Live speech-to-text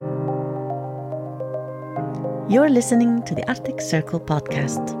You're listening to the Arctic Circle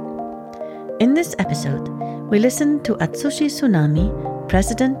podcast. In this episode, we listen to Atsushi Tsunami,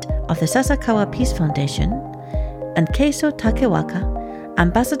 president of the Sasakawa Peace Foundation, and Keiso Takewaka,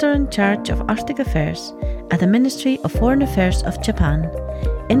 ambassador in charge of Arctic Affairs at the Ministry of Foreign Affairs of Japan,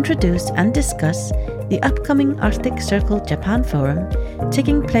 introduce and discuss the upcoming Arctic Circle Japan Forum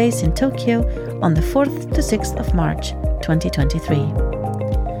taking place in Tokyo on the 4th to 6th of March 2023.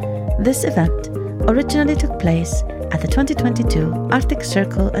 This event originally took place at the 2022 Arctic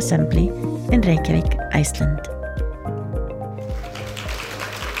Circle Assembly in Reykjavik, Iceland.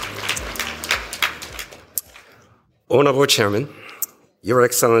 Honorable Chairman, Your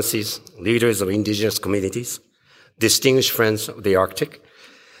Excellencies, leaders of indigenous communities, distinguished friends of the Arctic,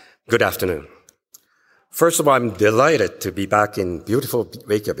 good afternoon. First of all, I'm delighted to be back in beautiful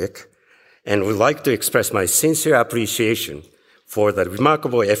Reykjavik and would like to express my sincere appreciation for the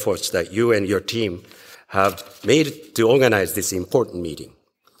remarkable efforts that you and your team have made to organize this important meeting.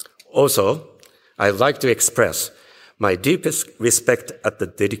 Also, I'd like to express my deepest respect at the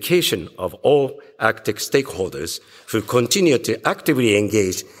dedication of all Arctic stakeholders who continue to actively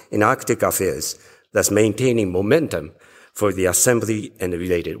engage in Arctic affairs, thus maintaining momentum for the Assembly and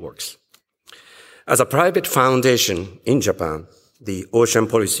related works. As a private foundation in Japan, the Ocean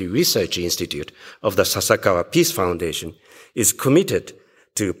Policy Research Institute of the Sasakawa Peace Foundation is committed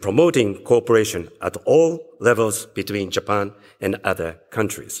to promoting cooperation at all levels between Japan and other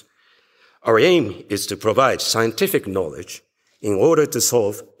countries. Our aim is to provide scientific knowledge in order to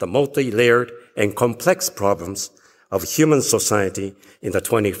solve the multi-layered and complex problems of human society in the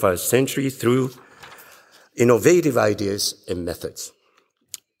 21st century through innovative ideas and methods.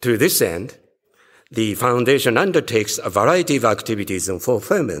 To this end, the Foundation undertakes a variety of activities in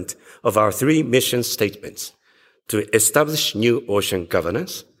fulfillment of our three mission statements: to establish new ocean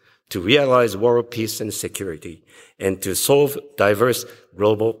governance, to realize world peace and security, and to solve diverse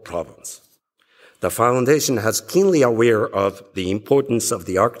global problems. The Foundation has keenly aware of the importance of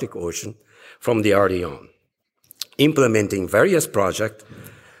the Arctic Ocean from the early on, implementing various projects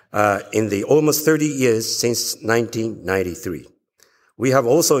in the almost 30 years since 1993. We have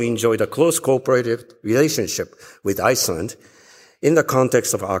also enjoyed a close cooperative relationship with Iceland in the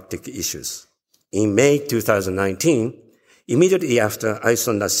context of Arctic issues. In May 2019, immediately after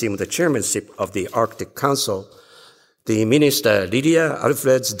Iceland assumed the chairmanship of the Arctic Council, the Minister Lydia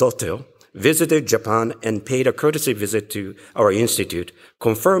Alfredsdottir visited Japan and paid a courtesy visit to our institute,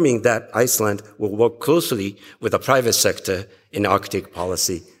 confirming that Iceland will work closely with the private sector in Arctic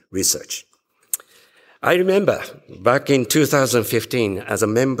policy research. I remember back in 2015, as a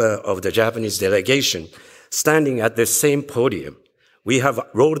member of the Japanese delegation, standing at this same podium, we have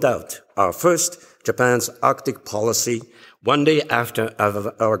rolled out our first Japan's Arctic policy one day after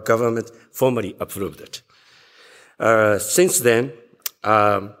our government formally approved it. Since then,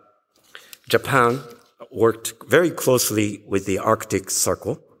 Japan worked very closely with the Arctic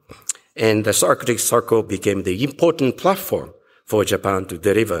Circle, and the Arctic Circle became the important platform for Japan to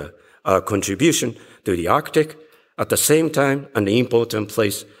deliver a contribution to the Arctic, at the same time an important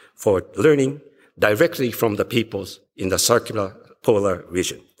place for learning directly from the peoples in the circular polar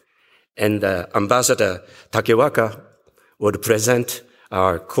region. And Ambassador Takewaka would present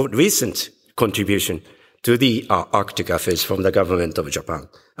our recent contribution to the Arctic affairs from the government of Japan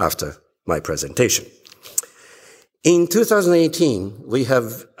after my presentation. In 2018, we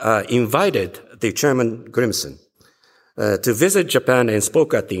have invited the Chairman Grimson to visit Japan and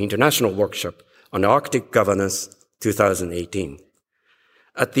spoke at the International Workshop on Arctic Governance 2018.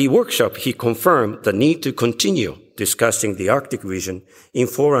 At the workshop, he confirmed the need to continue discussing the Arctic region in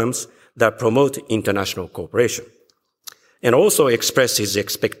forums that promote international cooperation, and also expressed his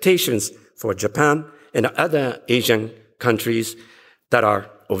expectations for Japan and other Asian countries that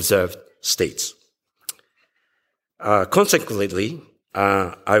are observed states. Consequently,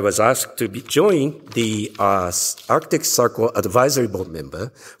 I was asked to join the Arctic Circle Advisory Board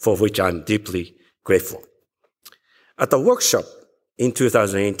member, for which I'm deeply grateful. At the workshop in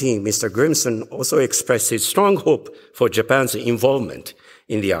 2018, Mr. Grimson also expressed his strong hope for Japan's involvement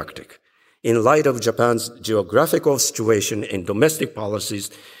in the Arctic. In light of Japan's geographical situation and domestic policies,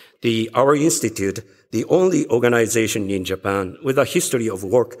 our institute, the only organization in Japan with a history of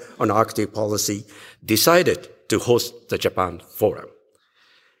work on Arctic policy, decided to host the Japan Forum.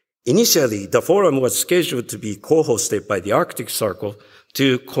 Initially, the forum was scheduled to be co-hosted by the Arctic Circle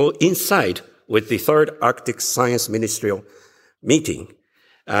to coincide with the third Arctic Science Ministerial meeting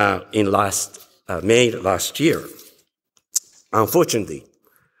in May last year. Unfortunately,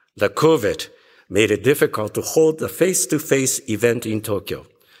 the COVID made it difficult to hold the face-to-face event in Tokyo,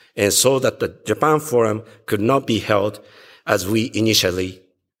 and so that the Japan Forum could not be held as we initially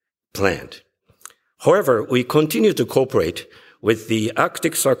planned. However, we continue to cooperate with the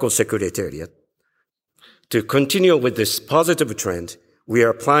Arctic Circle Secretariat. To continue with this positive trend, we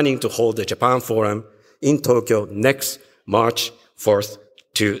are planning to hold the Japan Forum in Tokyo next March 4th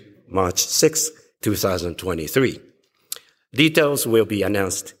to March 6th, 2023. Details will be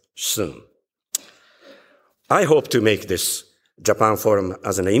announced soon. I hope to make this Japan Forum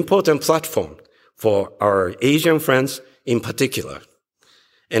as an important platform for our Asian friends in particular,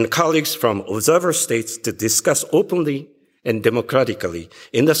 and colleagues from observer states to discuss openly and democratically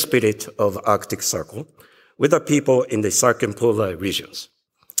in the spirit of Arctic Circle with the people in the circumpolar regions.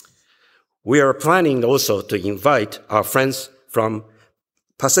 We are planning also to invite our friends from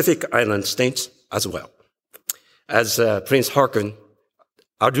Pacific Island states as well. As Prince Haakon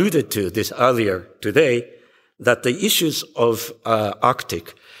alluded to this earlier today, that the issues of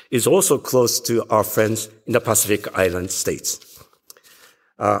Arctic is also close to our friends in the Pacific Island states.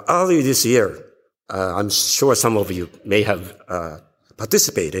 Early this year, I'm sure some of you may have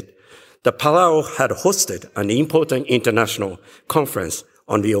participated, the Palau had hosted an important international conference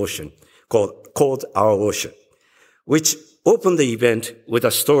on the ocean called Our Ocean, which opened the event with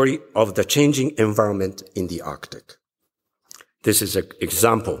a story of the changing environment in the Arctic. This is an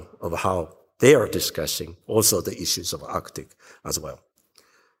example of how they are discussing also the issues of Arctic as well.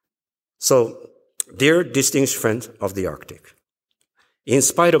 So, dear distinguished friends of the Arctic, in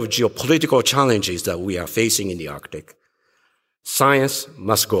spite of geopolitical challenges that we are facing in the Arctic, science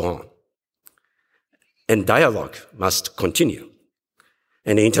must go on, and dialogue must continue,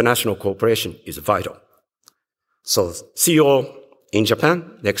 and international cooperation is vital. So, see you all in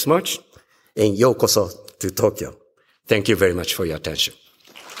Japan next March, and yokoso to Tokyo. Thank you very much for your attention.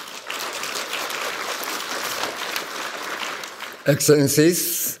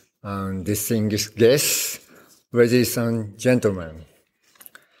 Excellencies and distinguished guests, ladies and gentlemen,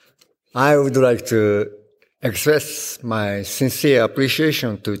 I would like to express my sincere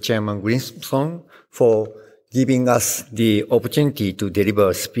appreciation to Chairman Grimson for giving us the opportunity to deliver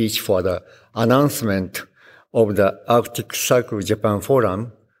a speech for the announcement of the Arctic Circle Japan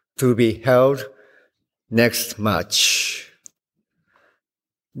Forum to be held next March.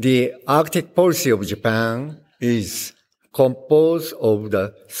 The Arctic policy of Japan is composed of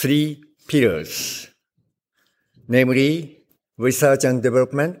the three pillars, namely research and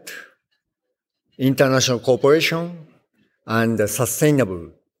development, international cooperation, and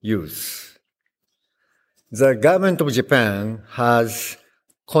sustainable use. The government of Japan has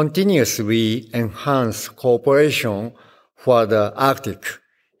continuously enhanced cooperation for the Arctic,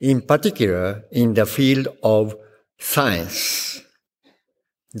 in particular in the field of science.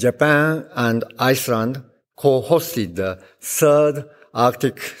 Japan and Iceland co-hosted the third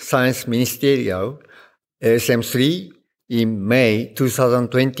Arctic Science Ministerial, ASM3, in May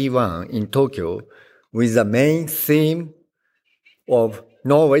 2021 in Tokyo, with the main theme of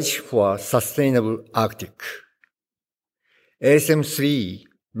knowledge for sustainable Arctic. ASM3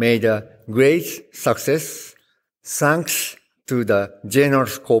 made a great success thanks to the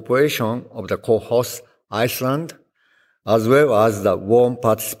generous cooperation of the co-host Iceland, as well as the warm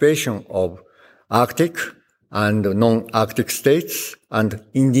participation of Arctic and non-Arctic states and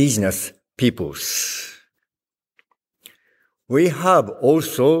indigenous peoples. We have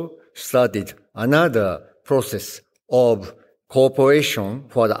also started another process of cooperation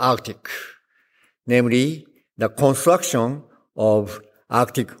for the Arctic, namely the construction of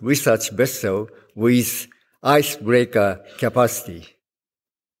Arctic research vessel with icebreaker capacity.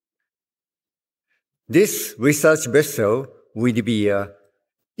 This research vessel will be an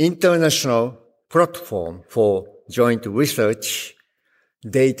international platform for joint research,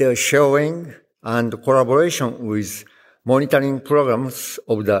 data sharing, and collaboration with monitoring programs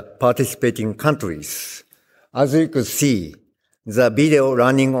of the participating countries. As you could see, the video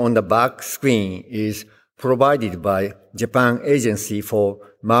running on the back screen is provided by Japan Agency for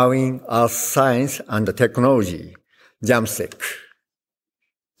Marine Earth Science and Technology, JAMSTEC.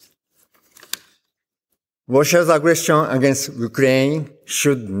 Russia's aggression against Ukraine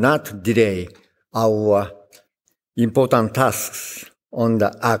should not delay our important tasks on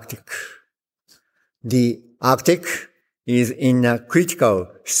the Arctic. The Arctic is in a critical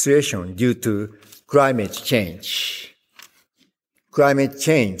situation due to climate change. Climate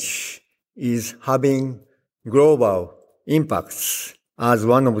change is having global impacts as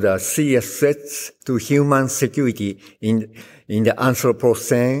one of the serious threats to human security in the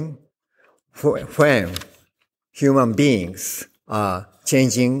Anthropocene, when human beings are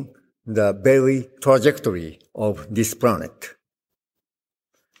changing the very trajectory of this planet.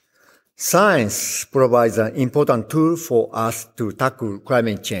 Science provides an important tool for us to tackle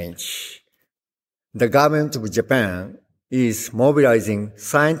climate change. The government of Japan is mobilizing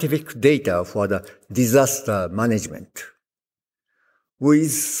scientific data for the disaster management. With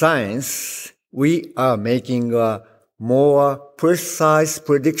science, we are making a more precise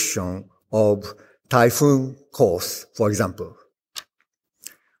prediction of typhoon course, for example.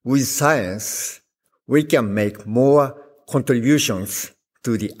 With science, we can make more contributions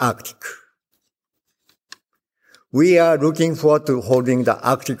to the Arctic. We are looking forward to holding the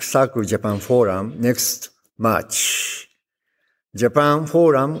Arctic Circle Japan Forum next March. Japan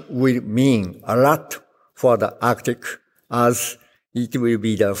Forum will mean a lot for the Arctic as it will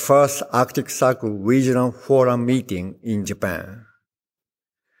be the first Arctic Circle Regional Forum meeting in Japan.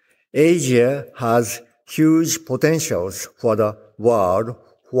 Asia has huge potentials for the world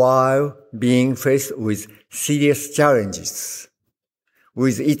while being faced with serious challenges.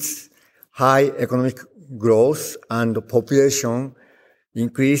 With its high economic growth and population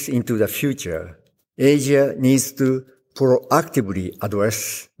increase into the future, Asia needs to proactively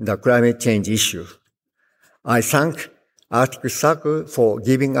address the climate change issue. I thank Arctic Circle for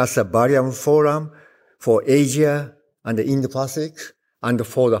giving us a valuable forum for Asia and the Indo-Pacific and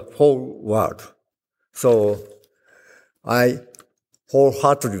for the whole world. So I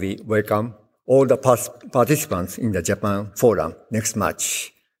wholeheartedly welcome all the participants in the Japan Forum next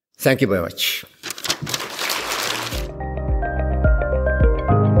March. Thank you very much.